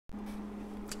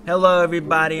Hello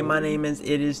everybody, my name is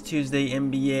It Is Tuesday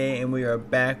NBA and we are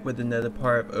back with another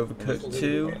part of This Overcooked one's gonna be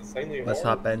 2. insanely Let's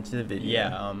hard. hop into the video.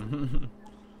 Yeah,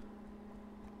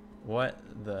 what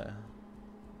the...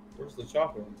 Where's the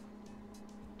chopper?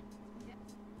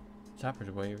 Chopper's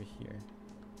way over here.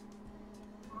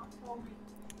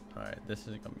 Alright, this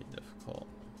is gonna be difficult.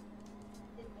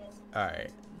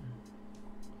 Alright.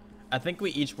 I think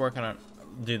we each work on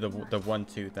do the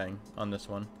 1-2 thing on this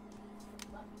one.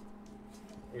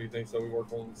 What do you think? So we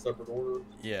work on separate orders?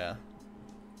 Yeah.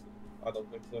 I don't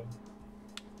think so.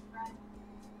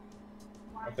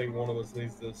 I think one of us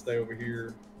needs to stay over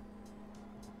here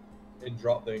and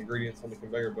drop the ingredients on the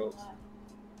conveyor belts.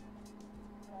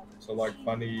 So like if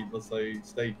I need, let's say,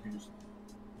 steak, you just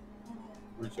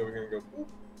reach over here and go, boop.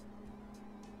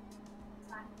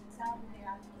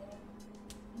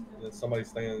 And then somebody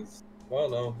stands. Well,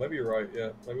 no, maybe you're right.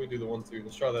 Yeah, maybe we do the 1-2.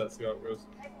 Let's try that. See how it goes.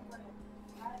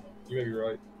 You may be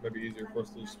right. Maybe easier for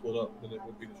us to just split up than it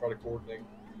would be to try to coordinate.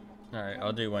 Alright,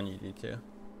 I'll do one, you do two.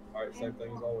 Alright, same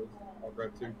thing as always. I'll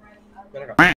grab two. Then I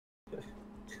got.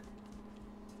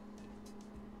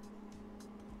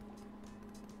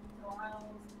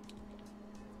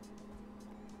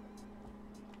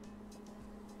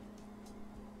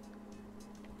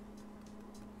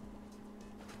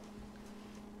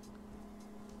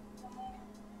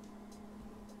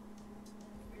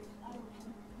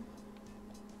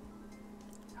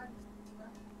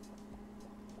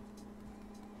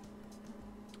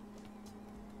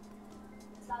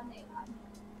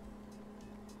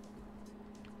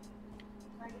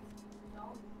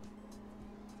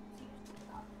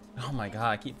 Oh my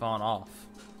god, I keep falling off.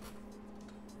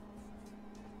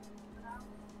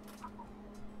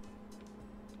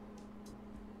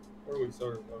 Where do we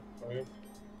start? Oh, yeah.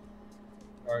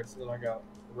 Alright, so then I got a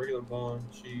regular bun,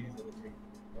 cheese, and then meat.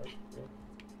 Right?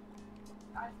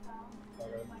 Yeah.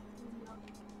 Alright.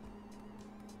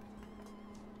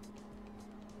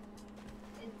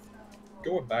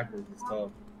 Going backwards is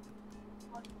tough.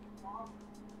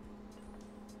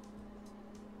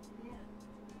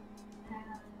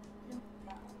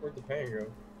 Where'd the pan go?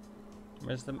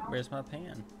 Where's my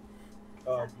pan?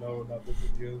 No, not this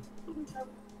is good.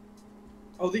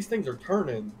 Oh, these things are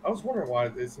turning. I was wondering why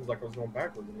it seems like I was going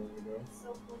backwards a minute ago.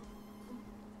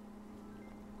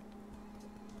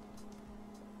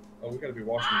 Oh, we gotta be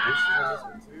washing dishes on this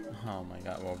one too? Oh my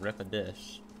god, well rip a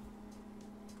dish.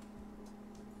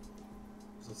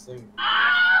 It's a sink.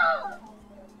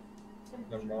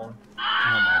 Never mind. Oh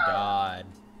my god.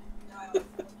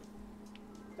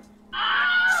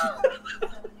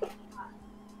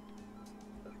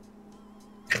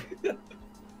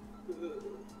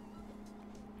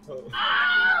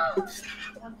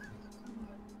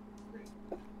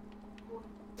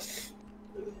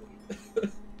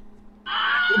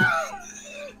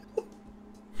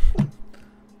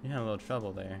 You had a little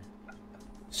trouble there.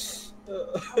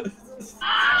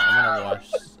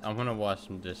 I'm gonna wash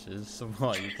some dishes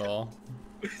while you call.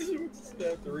 We just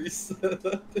have to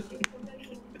reset.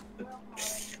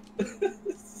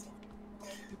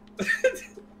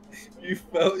 You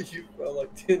fell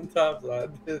like 10 times and I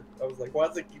did. I was like, why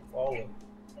does it keep falling?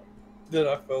 Then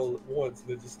I fell once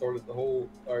and it just started the whole.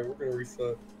 Alright, we're gonna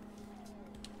reset.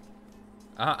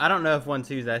 I don't know if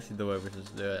 1-2 is actually the way we're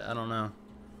supposed to do it. I don't know.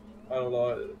 I don't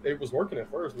know. It was working at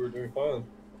first. We were doing fine.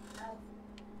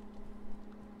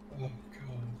 Oh god.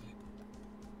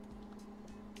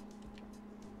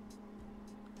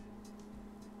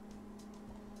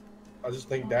 I just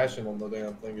think dashing on the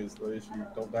damn thing is the issue.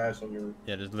 Don't dash on your.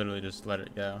 Yeah, just literally just let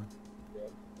it go. Yeah.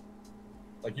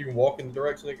 Like you can walk in the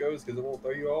direction it goes because it won't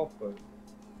throw you off, but.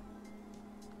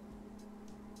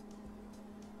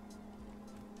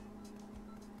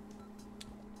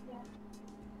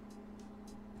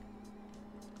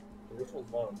 Which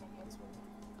one's mine? This one.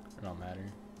 It don't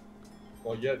matter.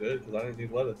 Well, yeah, it did because I didn't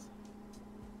need lettuce.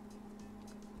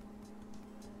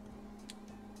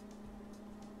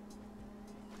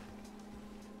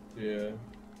 Yeah.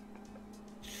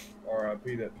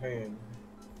 R.I.P. that pan.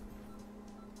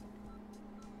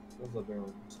 What's up there?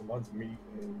 So mine's meat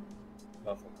and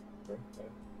nothing. Okay.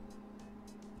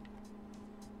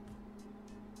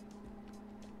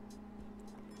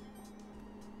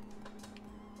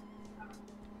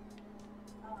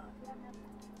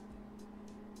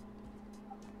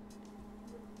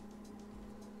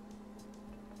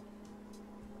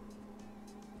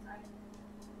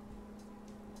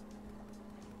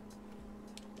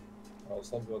 Oh,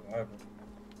 something about to happen.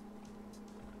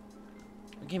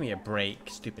 Give me a break,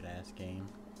 stupid ass game.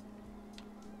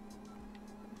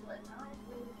 I'll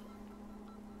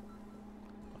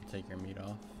take your meat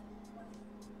off.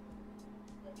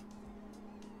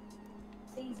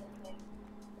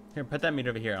 Here, put that meat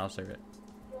over here and I'll serve it.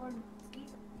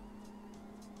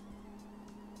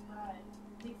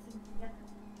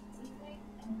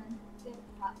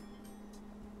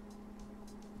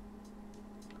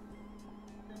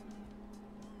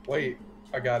 Wait,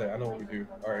 I got it. I know what we do.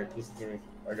 Alright, listen to me.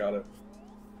 I got it.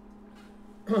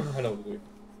 I know what to do.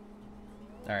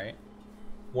 Alright.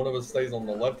 One of us stays on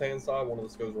the left-hand side, one of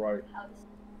us goes right.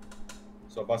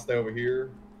 So if I stay over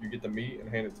here, you get the meat and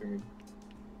hand it to me.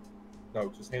 No,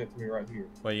 just hand it to me right here.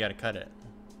 Well, you gotta cut it.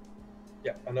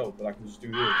 Yeah, I know, but I can just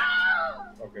do this.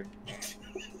 Okay.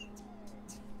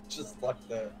 Just like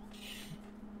that.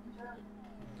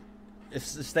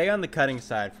 Stay on the cutting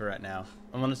side for right now.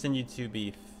 I'm gonna send you 2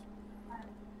 beef.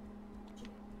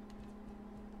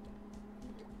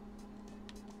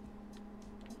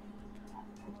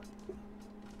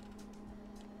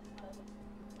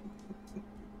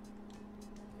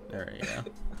 There you go.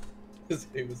 This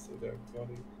game is so damn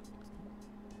funny.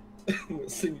 I'm gonna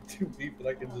send you 2 beef, but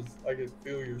I can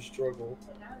feel your struggle.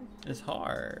 It's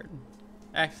hard.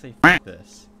 Actually, f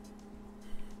this.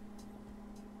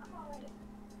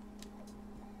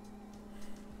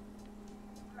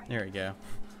 There we go.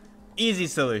 Easy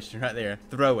solution right there.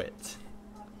 Throw it.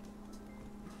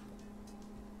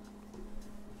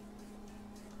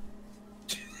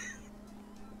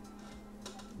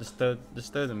 Just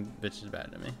throw them bitches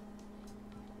back to me.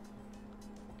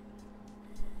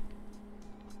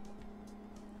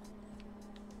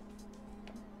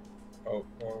 Oh,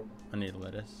 I need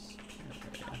lettuce. There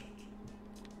we go.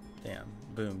 Damn.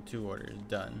 Boom. 2 orders.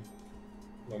 Done.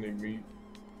 I need meat.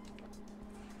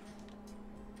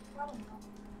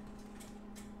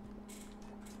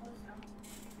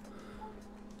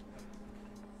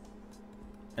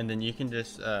 And then you can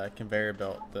just conveyor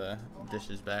belt the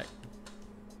dishes back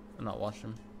and not wash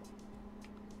them.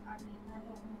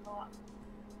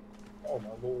 Oh my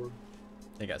lord.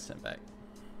 They got sent back.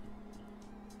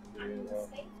 Yeah,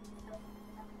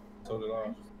 so did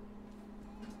I.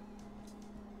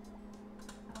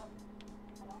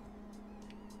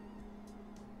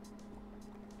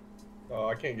 Oh,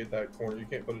 I can't get that corner. You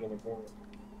can't put it on the corner.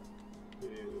 Yeah.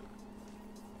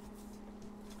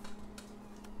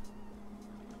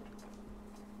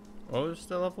 What was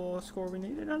the level of score we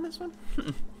needed on this one?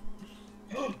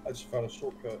 I just found a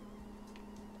shortcut.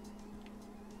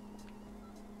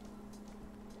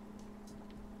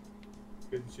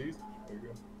 Get the cheese. There you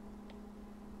go.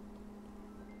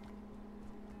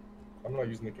 I'm not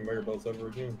using the conveyor belts ever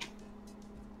again.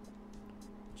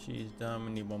 Cheese done.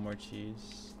 We need 1 more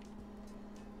cheese.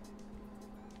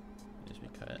 Just be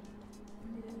cut.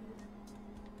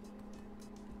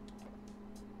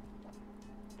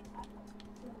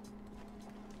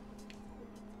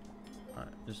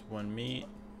 Alright, just 1 meat.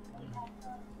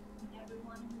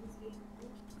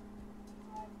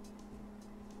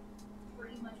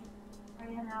 Pretty much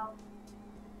ran out.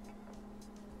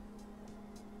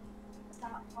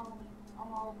 Stop following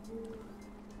all rules.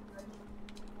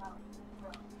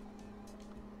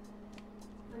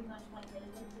 Pretty much like they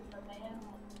looked at the man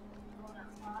going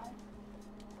outside.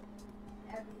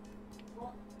 Every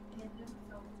look hit him,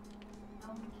 so no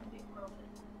one can be broken.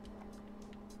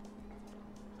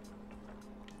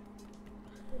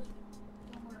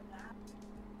 Somewhere back.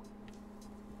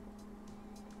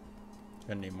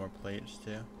 Gonna need more plates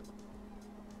too.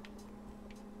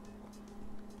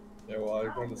 Yeah, well,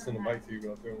 I wanted to send them back to you,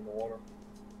 but I threw them in the water.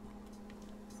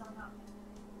 Somehow.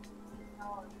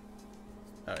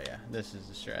 Oh yeah, this is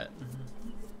the strat.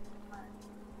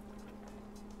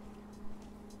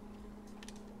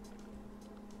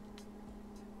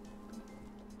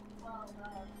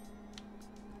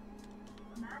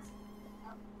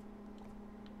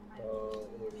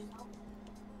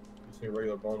 Just need a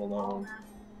regular bun on that one.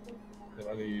 And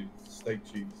I need steak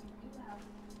cheese.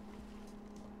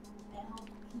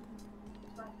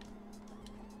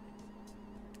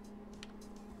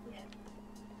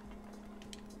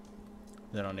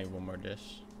 Then I'll need 1 more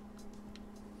dish.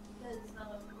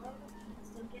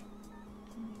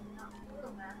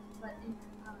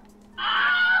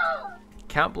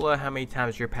 Count below how many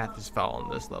times your path has fallen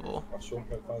this level. My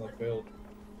shortcut finally failed.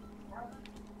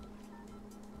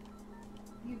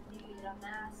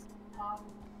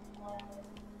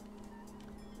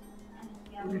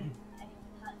 I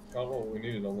don't know what we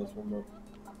needed on this one, though.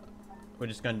 We're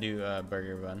just gonna do a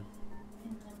burger bun.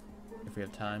 If we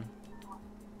have time.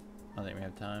 I don't think we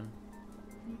have time.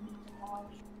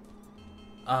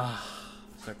 Ah,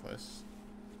 so close.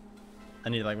 I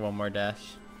need like 1 more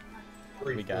dash.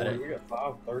 We got it. We got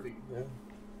 5:30. Yeah.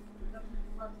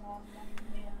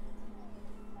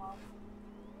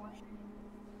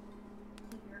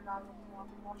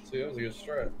 See, that was a good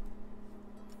strat.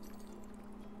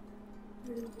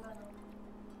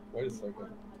 Wait a second.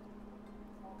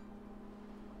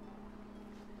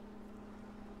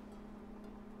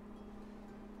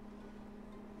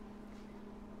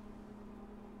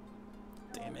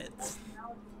 Damn it.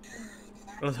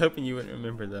 I was hoping you wouldn't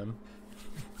remember them.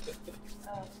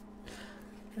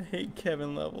 I hate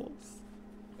Kevin levels.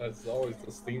 That's always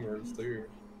the steamers too.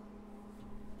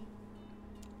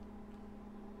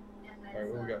 Alright,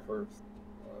 what we got first?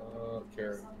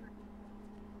 Carrot.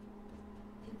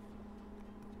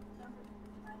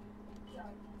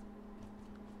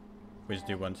 We just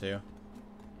do one too.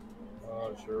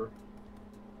 Sure.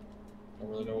 Don't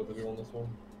really know what to do on this one.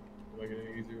 Make it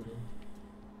any easier than.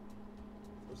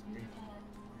 What's the meat?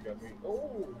 You got meat.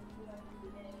 Oh!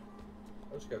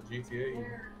 I just got GTA.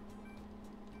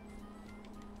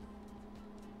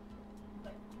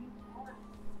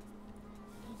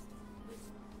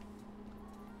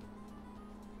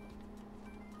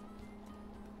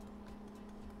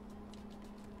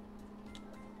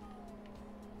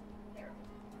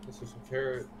 This is some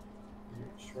carrot. You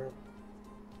get shrimp.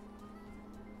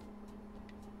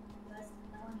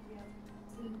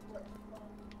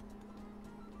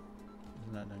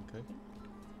 Isn't that done cooking?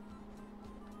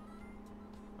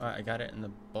 Alright, I got it in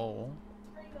the bowl.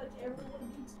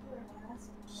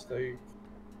 Steak.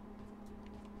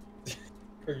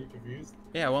 Are you confused?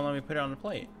 Yeah, it won't let me put it on the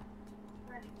plate.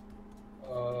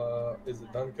 Is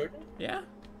it done cooking? Yeah?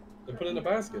 Then put it in a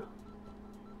basket.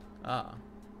 Ah.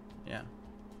 Yeah.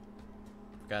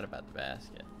 Forgot about the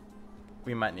basket.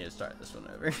 We might need to start this one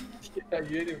over. Yeah,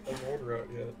 you didn't even put the order out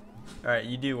yet. Alright,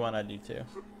 you do one, I do two.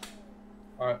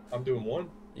 Alright, I'm doing one.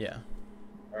 Yeah.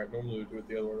 Alright, normally we do it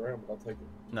the other way around, but I'll take it.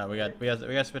 No, we got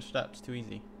switched up. It's too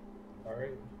easy.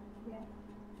 Alright.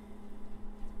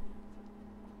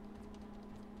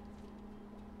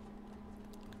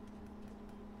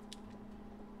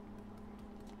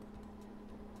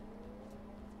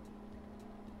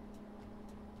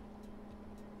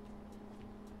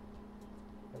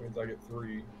 That means I get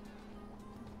 3.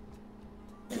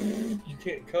 You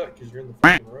can't cut because you're in the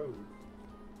fucking road.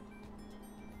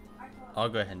 I'll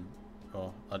go ahead and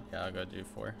I'll go do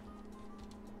 4.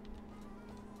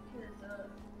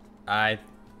 I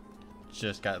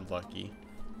just got lucky.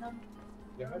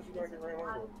 Yeah, how'd you not get ran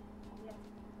over?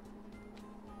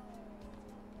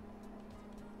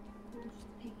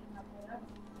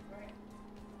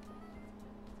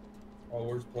 Oh,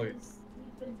 where's plates?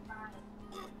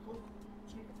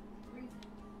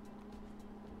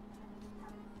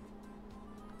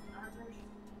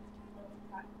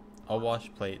 I'll wash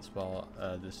plates while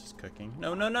this is cooking.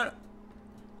 No, no, no.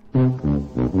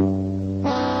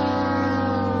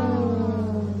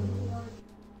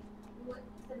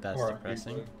 That's Alright,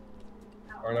 depressing.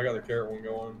 Alright, I got the carrot one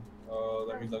going.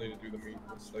 That means I need to do the meat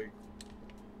and the steak.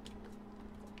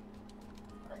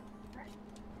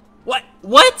 What?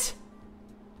 What?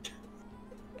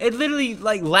 It literally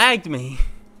like lagged me.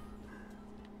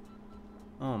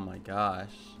 Oh my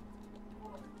gosh.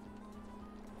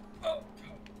 Oh, God.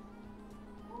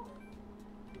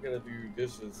 We gotta do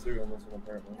dishes too on this one,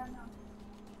 apparently.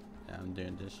 Yeah, I'm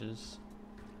doing dishes.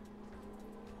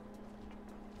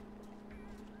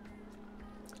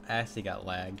 I actually got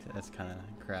lagged. That's kind of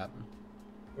crap.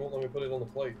 You won't let me put it on the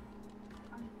plate.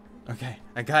 Okay,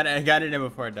 I got it in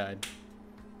before I died.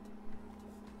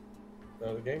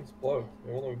 No, the game's slow.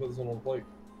 They won't let me put this one on the plate.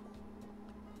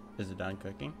 Is it done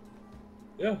cooking?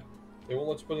 Yeah. They won't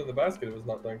let you put it in the basket if it's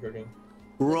not done cooking.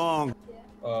 Wrong.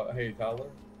 Hey, Tyler.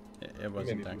 It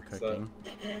wasn't done cooking.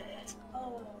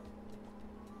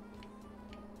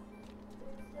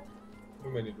 We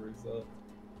may need to reset.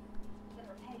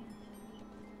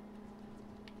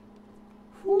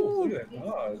 Ooh, look at that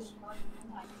dodge.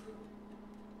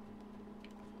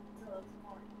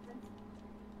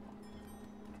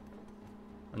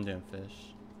 I'm doing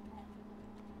fish.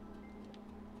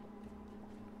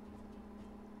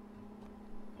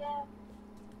 Yeah.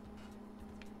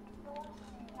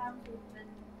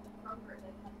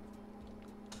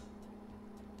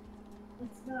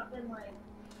 It's not been like.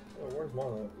 Oh, where's mine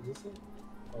at? Is this it?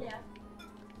 Oh. Yeah.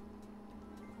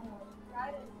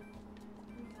 Friday.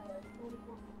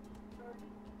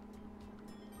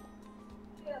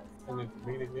 I need to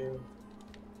meet again.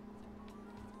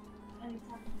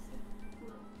 Anytime you see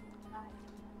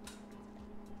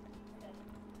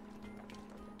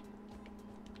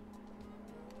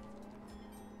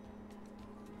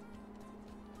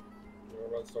We're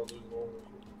about to start losing all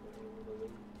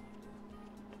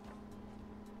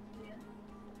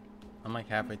I'm like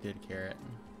halfway through the carrot.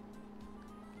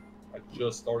 I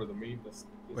just started the meat. This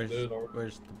did already.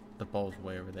 Where's the bowl's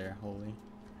way over there? Holy.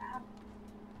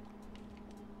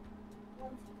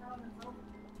 once the time is over.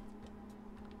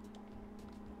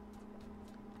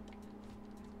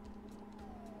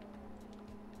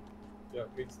 Yeah,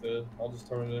 Pete's dead. I'll just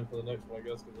turn it in for the next one, I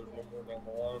guess, because there's no more down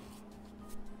the line.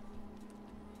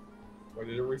 Wait,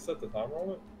 did it reset the timer on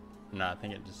it? No, I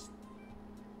think it just,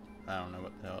 I don't know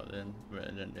what the hell it did, but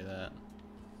it didn't do that.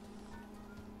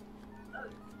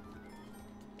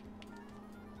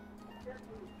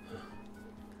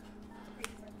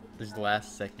 This is the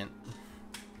last second.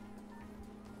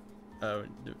 Oh,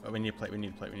 we need a plate, we need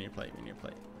a plate, we need a plate, we need a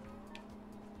plate.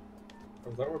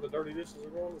 Is that where the dirty dishes are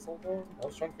going this whole time? I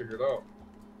was trying to figure it out.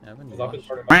 Yeah, we need Because I've been wash.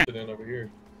 turning my shit in over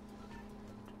here.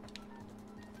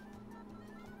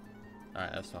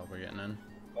 Alright, that's all we're getting in.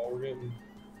 All we're getting.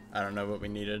 I don't know what we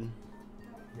needed.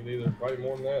 Me neither. Probably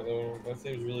more than that, though. That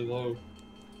seems really low.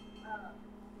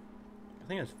 I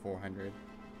think it's 400.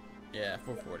 Yeah,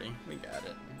 440. We got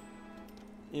it.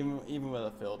 Even with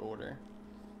a failed order.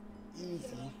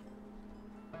 Easy.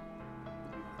 I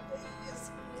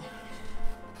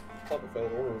thought the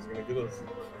failed order was going to get us.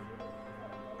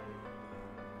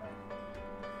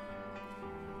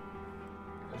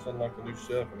 Just unlocked a new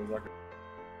chef, and he's like,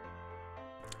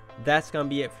 That's going to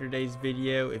be it for today's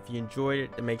video. If you enjoyed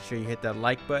it, then make sure you hit that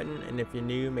like button. And if you're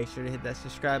new, make sure to hit that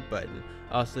subscribe button.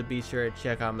 Also, be sure to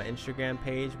check out my Instagram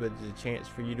page, where there's a chance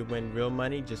for you to win real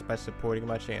money just by supporting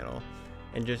my channel.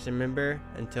 And just remember,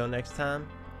 until next time,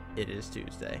 it is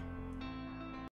Tuesday.